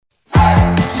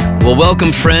Well,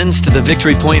 welcome, friends, to the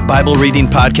Victory Point Bible Reading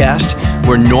Podcast,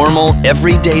 where normal,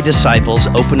 everyday disciples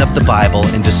open up the Bible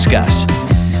and discuss.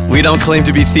 We don't claim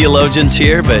to be theologians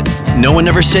here, but no one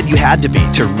ever said you had to be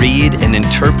to read and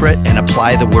interpret and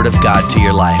apply the Word of God to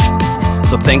your life.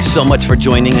 So thanks so much for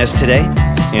joining us today,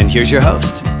 and here's your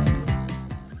host.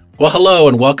 Well, hello,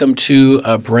 and welcome to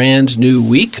a brand new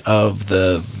week of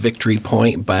the Victory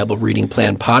Point Bible Reading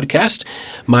Plan podcast.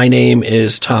 My name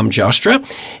is Tom Joustra,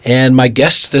 and my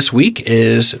guest this week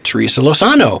is Teresa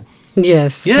Lozano.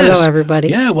 Yes. Hello, everybody.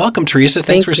 Yeah, welcome, Teresa.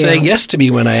 Thanks for saying yes to me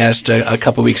when I asked a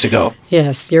couple weeks ago.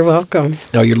 Yes, you're welcome.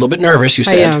 No, you're a little bit nervous, you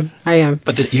said. I am.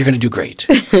 But you're going to do great.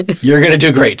 You're going to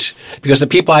do great. Because the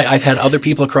people, I've had other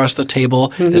people across the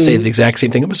table that say the exact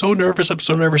same thing. I'm so nervous,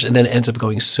 and then it ends up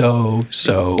going so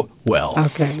well.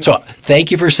 Okay. So thank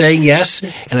you for saying yes,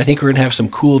 and I think we're going to have some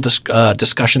cool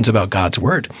discussions about God's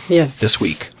Word this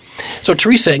week. So,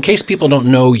 Teresa, in case people don't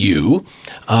know you,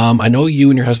 I know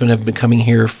you and your husband have been coming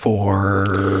here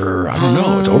for, I don't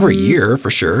know, it's over a year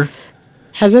for sure.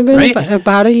 Has it been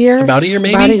about a year? About a year,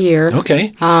 maybe? About a year.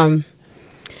 Okay.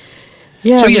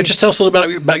 Yeah. So, just tell us a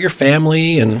little about your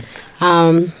family. And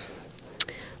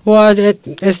well,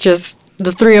 it's just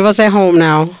the three of us at home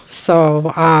now.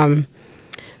 So,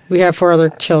 we have 4 other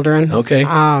children. Okay.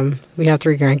 We have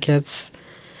 3 grandkids.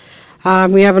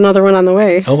 We have another one on the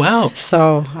way. Oh, wow.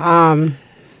 So,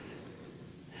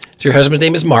 so your husband's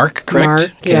name is Mark, correct? Mark,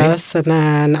 okay. Yes. And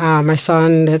then my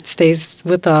son that stays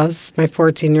with us, my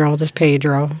 14-year-old, is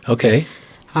Pedro. Okay.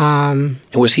 And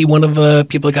was he one of the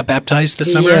people that got baptized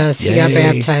this summer? Yes, he got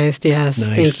baptized, yes.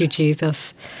 Nice. Thank you,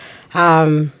 Jesus.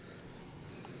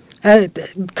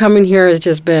 Coming here has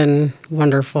just been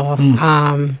wonderful.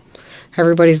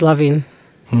 Everybody's loving.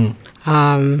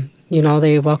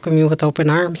 They welcome you with open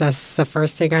arms. That's the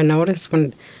first thing I noticed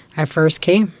when I first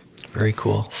came. Very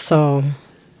cool. So,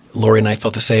 Lori and I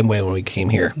felt the same way when we came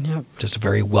here. Yep. Just a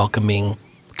very welcoming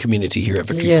community here at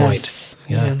Victory Point.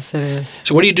 Yeah. Yes, it is.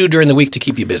 So what do you do during the week to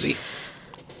keep you busy?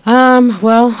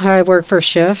 Well, I work for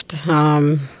shift.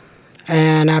 And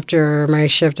after my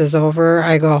shift is over,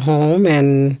 I go home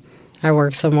and I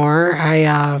work some more. I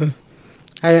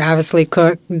obviously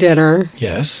cook dinner.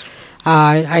 Yes.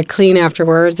 I clean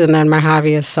afterwards, and then my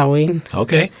hobby is sewing.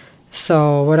 Okay.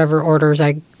 So whatever orders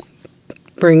I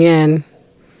bring in,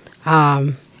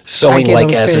 sewing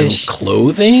like as in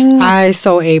clothing? I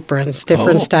sew aprons,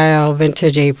 different style,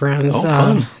 vintage aprons. Oh,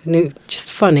 fun.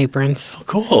 Just fun aprons. Oh,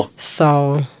 cool.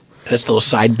 So that's the little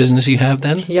side business you have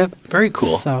then? Yep. Very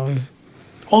cool. So.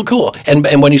 Well, cool. And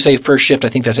when you say first shift, I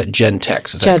think that's at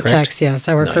Gentex, is that correct? Gentex, yes.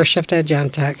 I work first shift at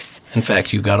Gentex. In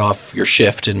fact, you got off your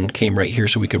shift and came right here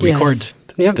so we could record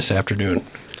this afternoon.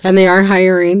 And they are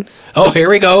hiring. Oh, here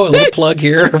we go. A little plug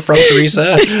here from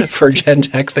Teresa for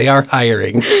Gentex. They are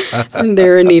hiring. And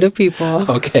they're in need of people.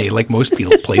 Okay, like most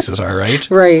places are, right?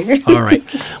 Right. All right.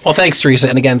 Well, thanks, Teresa.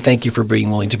 And again, thank you for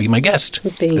being willing to be my guest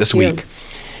this week.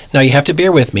 Now, you have to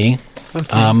bear with me.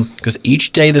 Okay. Because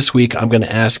each day this week, I'm going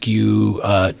to ask you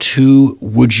 2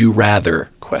 would you rather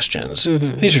questions.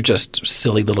 These are just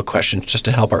silly little questions just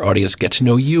to help our audience get to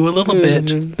know you a little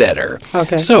bit better.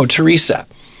 Okay. So, Teresa,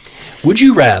 would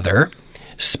you rather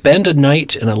spend a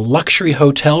night in a luxury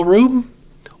hotel room,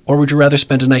 or would you rather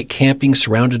spend a night camping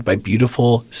surrounded by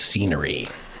beautiful scenery?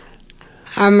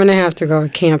 I'm going to have to go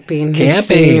with camping. Camping.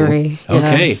 Scenery.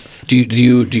 Okay. Yes. Do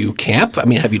you camp? I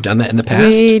mean, have you done that in the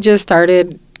past? We just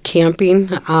started camping,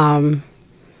 and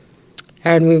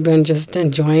we've been just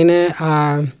enjoying it.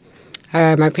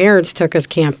 My parents took us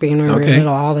camping. We were little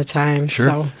all the time.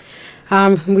 Sure.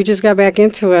 So we just got back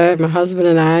into it, my husband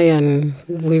and I, and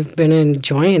we've been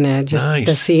enjoying it. Just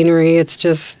the scenery. It's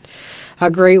just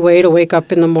a great way to wake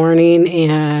up in the morning,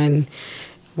 and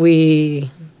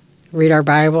we read our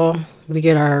Bible. We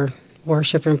get our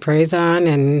worship and praise on,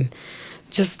 and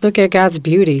just look at God's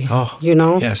beauty. Oh,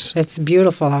 yes. It's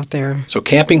beautiful out there. So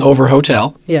camping over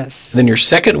hotel. Yes. And then your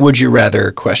second would you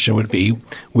rather question would be,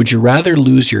 would you rather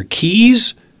lose your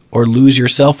keys or lose your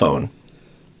cell phone?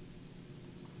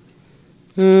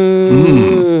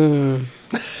 I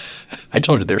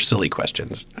told you they're silly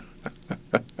questions.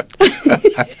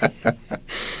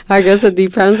 I guess it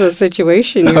depends what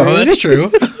situation you're in. Oh, that's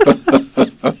true.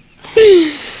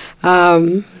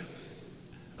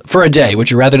 For a day, would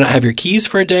you rather not have your keys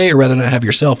for a day or rather not have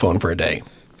your cell phone for a day?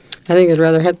 I think I'd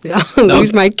rather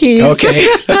lose my keys. Okay.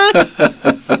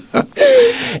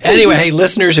 Anyway, hey,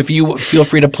 listeners, if you feel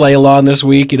free to play along this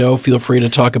week, feel free to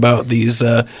talk about these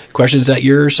questions at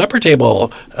your supper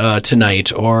table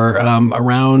tonight or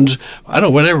around, I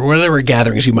don't know, whatever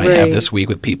gatherings you might have this week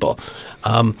with people.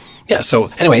 So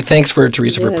anyway, thanks for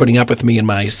Teresa for putting up with me and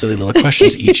my silly little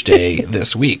questions each day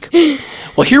this week.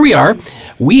 Well, here we are.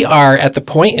 We are at the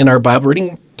point in our Bible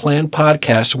Reading Plan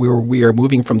podcast where we are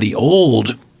moving from the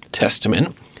Old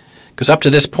Testament, because up to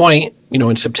this point,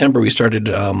 in September we started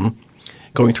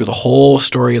going through the whole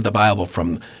story of the Bible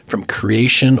from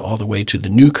creation all the way to the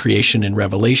new creation in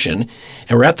Revelation.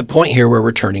 And we're at the point here where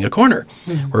we're turning a corner.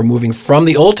 Mm-hmm. We're moving from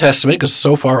the Old Testament, because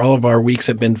so far all of our weeks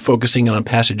have been focusing on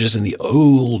passages in the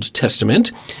Old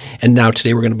Testament. And now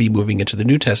today we're going to be moving into the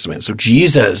New Testament. So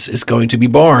Jesus is going to be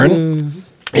born. Mm-hmm.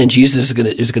 And Jesus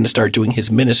is going to start doing his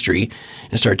ministry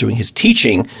and start doing his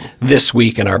teaching this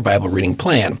week in our Bible reading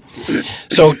plan.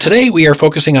 So today we are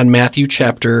focusing on Matthew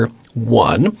chapter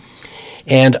 1.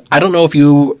 And I don't know if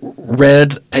you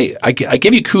read, I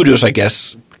give you kudos, I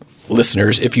guess,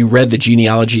 listeners, if you read the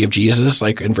genealogy of Jesus,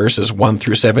 like in verses 1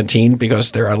 through 17,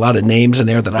 because there are a lot of names in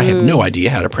there that I have no idea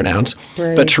how to pronounce.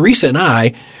 Right. But Teresa and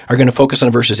I are going to focus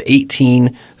on verses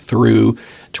 18 through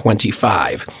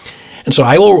 25. And so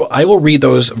I will read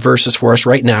those verses for us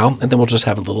right now, and then we'll just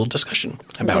have a little discussion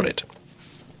about it.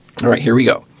 All right, here we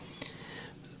go.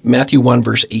 Matthew 1,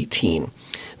 verse 18.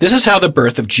 This is how the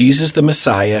birth of Jesus the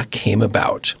Messiah came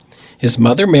about. His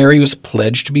mother Mary was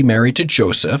pledged to be married to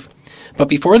Joseph, but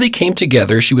before they came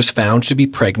together, she was found to be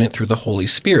pregnant through the Holy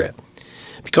Spirit.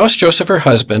 Because Joseph, her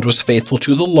husband, was faithful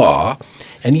to the law,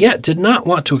 and yet did not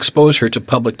want to expose her to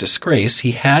public disgrace,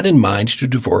 he had in mind to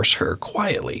divorce her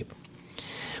quietly.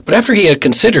 But after he had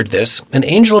considered this, an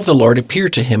angel of the Lord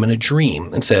appeared to him in a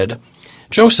dream and said,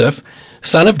 Joseph,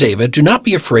 son of David, do not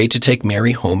be afraid to take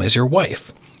Mary home as your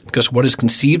wife, because what is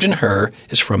conceived in her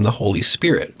is from the Holy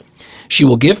Spirit. She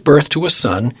will give birth to a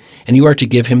son, and you are to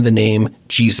give him the name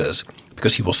Jesus,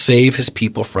 because he will save his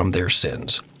people from their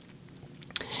sins.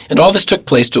 And all this took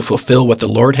place to fulfill what the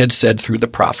Lord had said through the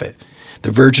prophet. The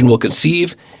virgin will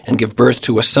conceive and give birth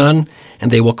to a son,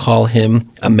 and they will call him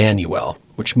Emmanuel,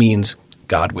 which means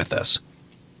God with us.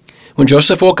 When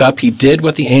Joseph woke up, he did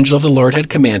what the angel of the Lord had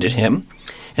commanded him,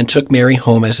 and took Mary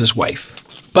home as his wife.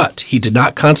 But he did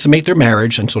not consummate their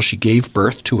marriage until she gave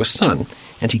birth to a son,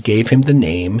 and he gave him the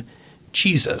name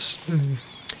Jesus. Mm-hmm.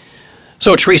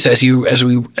 So, Teresa, as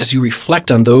you reflect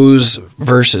on those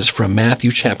verses from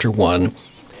Matthew chapter 1,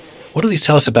 what do these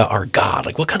tell us about our God?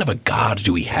 Like, what kind of a God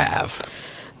do we have?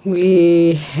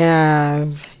 We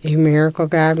have a miracle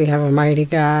God. We have a mighty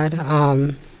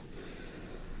God.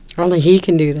 Only he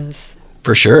can do this.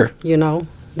 For sure.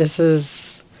 This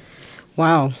is,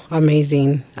 wow,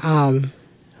 amazing.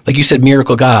 Like you said,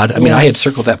 miracle God. I mean, I had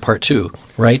circled that part too,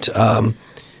 right?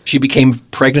 She became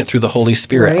pregnant through the Holy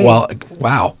Spirit. Right. Well,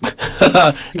 wow.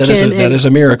 that is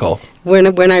a miracle.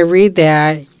 When I read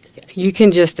that, you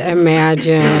can just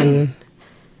imagine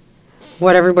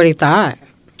what everybody thought,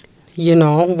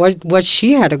 what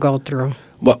she had to go through.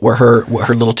 What her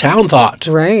little town thought.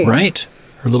 Right. Right.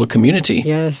 Her little community.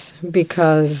 Yes,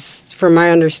 because from my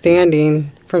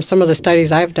understanding, from some of the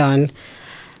studies I've done,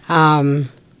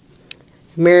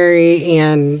 Mary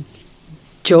and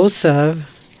Joseph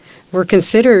were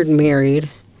considered married,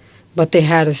 but they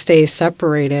had to stay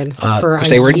separated for a year.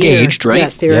 They were engaged, right?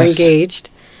 Yes, they were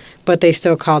engaged, but they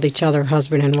still called each other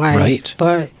husband and wife. Right.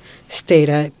 But stayed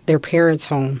at their parents'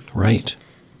 home. Right.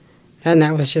 And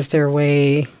that was just their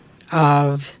way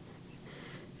of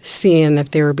seeing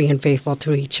if they were being faithful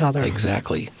to each other.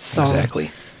 Exactly. Exactly.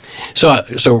 So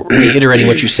reiterating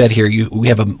what you said here, we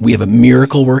have a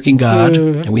miracle working God,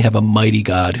 and we have a mighty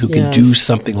God who can do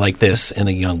something like this in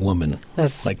a young woman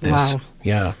like this. Wow.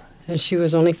 Yeah. And she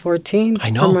was only 14. I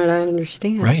know. From what I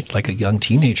understand. Right, like a young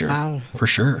teenager. Wow. For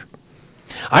sure.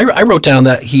 I wrote down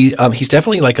that he's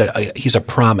definitely like he's a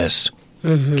promise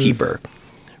keeper.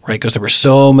 Right, because there were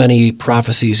so many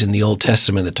prophecies in the Old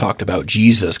Testament that talked about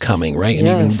Jesus coming, right? And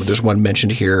even there's one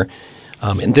mentioned here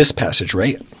in this passage,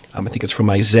 right? I think it's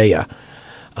from Isaiah.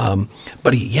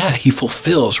 But he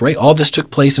fulfills, right? All this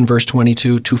took place in verse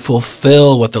 22 to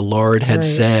fulfill what the Lord had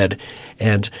said.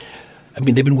 And, I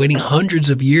mean, they've been waiting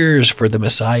hundreds of years for the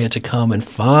Messiah to come, and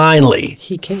finally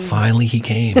he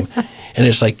came. And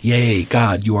it's like, yay,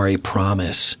 God, you are a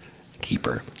promise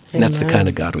keeper. And that's the kind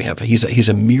of God we have. He's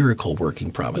a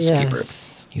miracle-working promise keeper.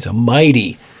 He's a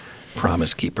mighty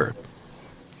promise keeper.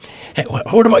 Hey,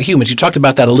 what about humans? You talked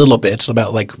about that a little bit,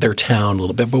 about like their town a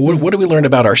little bit. But what do we learn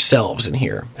about ourselves in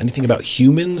here? Anything about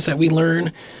humans that we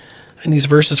learn in these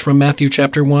verses from Matthew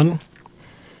chapter 1?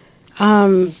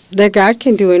 That God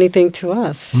can do anything to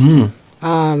us.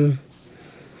 God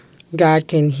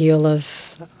can heal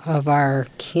us of our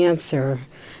cancer.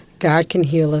 God can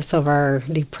heal us of our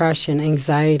depression,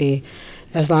 anxiety,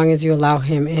 as long as you allow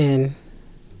him in.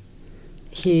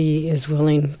 He is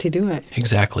willing to do it.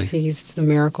 Exactly. He's the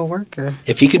miracle worker.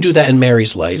 If he can do that in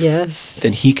Mary's life,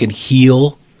 then he can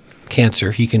heal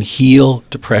cancer. He can heal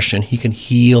depression. He can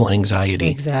heal anxiety.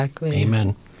 Exactly.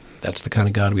 Amen. That's the kind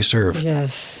of God we serve.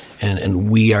 Yes. And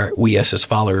we as his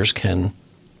followers can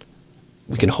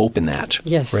hope in that.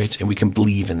 Yes. Right? And we can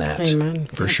believe in that. Amen.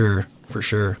 For sure.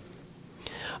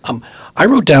 I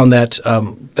wrote down that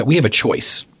we have a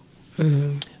choice.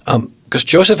 Because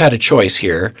Joseph had a choice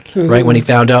here, right? When he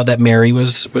found out that Mary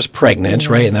was pregnant,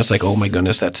 right? And that's like, oh my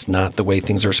goodness, that's not the way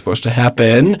things are supposed to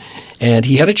happen. And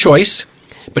he had a choice,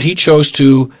 but he chose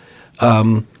to.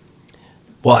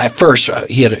 Well, at first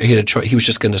he had a choice. He was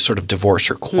just going to sort of divorce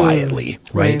her quietly,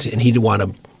 right? And he didn't want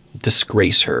to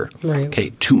disgrace her, okay,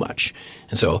 too much.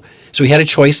 And so he had a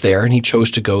choice there, and he chose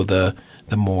to go the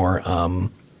more.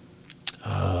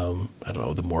 I don't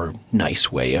know, the more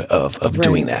nice way of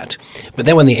doing that. But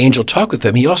then when the angel talked with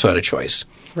him, he also had a choice,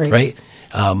 right?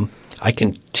 I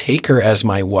can take her as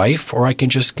my wife, or I can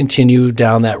just continue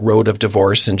down that road of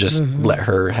divorce and just let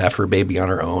her have her baby on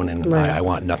her own, and I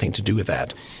want nothing to do with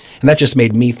that. And that just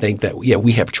made me think that,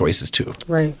 we have choices too.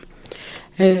 Right.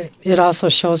 It also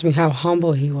shows me how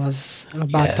humble he was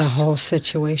about the whole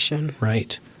situation.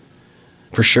 Right.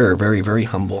 For sure. Very, very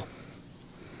humble.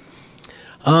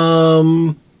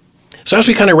 So as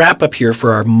we kind of wrap up here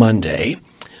for our Monday,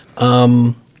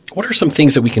 what are some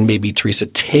things that we can maybe, Teresa,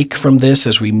 take from this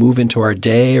as we move into our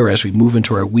day or as we move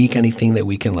into our week? Anything that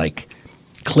we can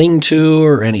cling to,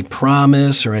 or any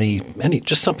promise, or any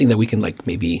just something that we can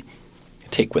maybe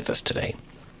take with us today?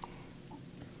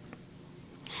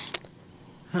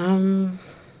 Well,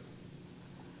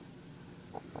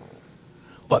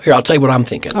 here, I'll tell you what I'm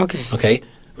thinking. Okay.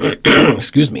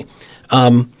 Excuse me.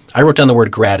 I wrote down the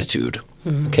word gratitude.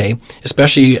 Okay,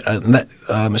 especially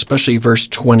verse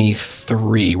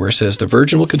 23, where it says, "The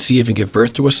virgin will conceive and give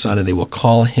birth to a son, and they will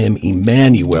call him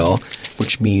Emmanuel,"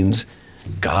 which means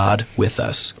God with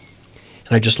us.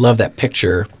 And I just love that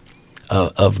picture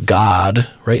of God,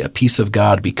 right? A piece of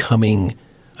God becoming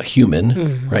a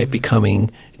human, right?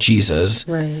 Becoming Jesus,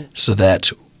 so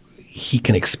that he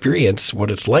can experience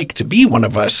what it's like to be one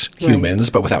of us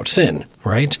humans, but without sin,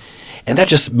 right? And that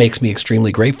just makes me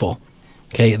extremely grateful.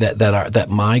 Okay, that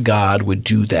my God would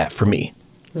do that for me,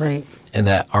 right? And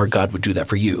that our God would do that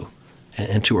for you,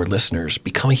 and to our listeners,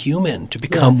 become a human, to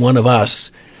become one of us,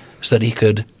 so that he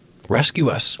could rescue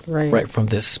us right from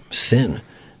this sin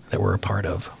that we're a part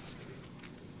of.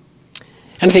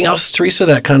 Anything else, Teresa,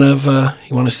 that kind of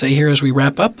you want to say here as we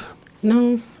wrap up?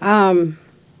 No,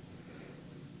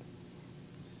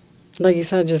 like you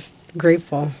said, just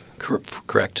grateful.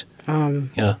 Correct.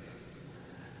 Yeah.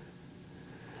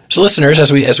 So listeners,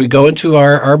 as we go into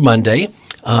our Monday,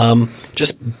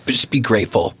 just be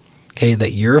grateful, okay,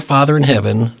 that your Father in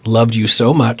heaven loved you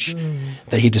so much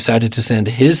that he decided to send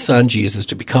his son Jesus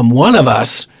to become one of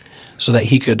us, so that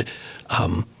he could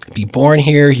be born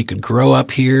here, he could grow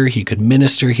up here, he could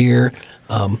minister here,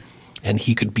 and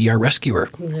he could be our rescuer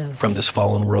from this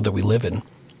fallen world that we live in.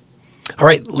 All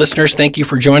right, listeners, thank you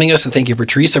for joining us, and thank you for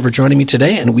Teresa for joining me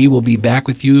today, and we will be back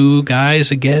with you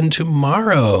guys again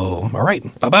tomorrow. All right,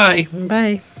 bye-bye.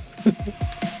 Bye.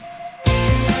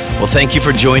 Well, thank you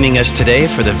for joining us today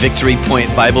for the Victory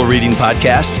Point Bible Reading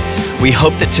Podcast. We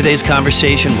hope that today's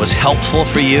conversation was helpful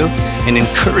for you and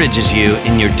encourages you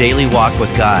in your daily walk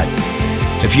with God.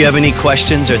 If you have any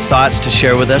questions or thoughts to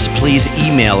share with us, please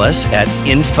email us at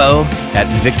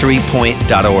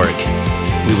info@victorypoint.org.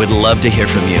 We would love to hear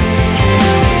from you.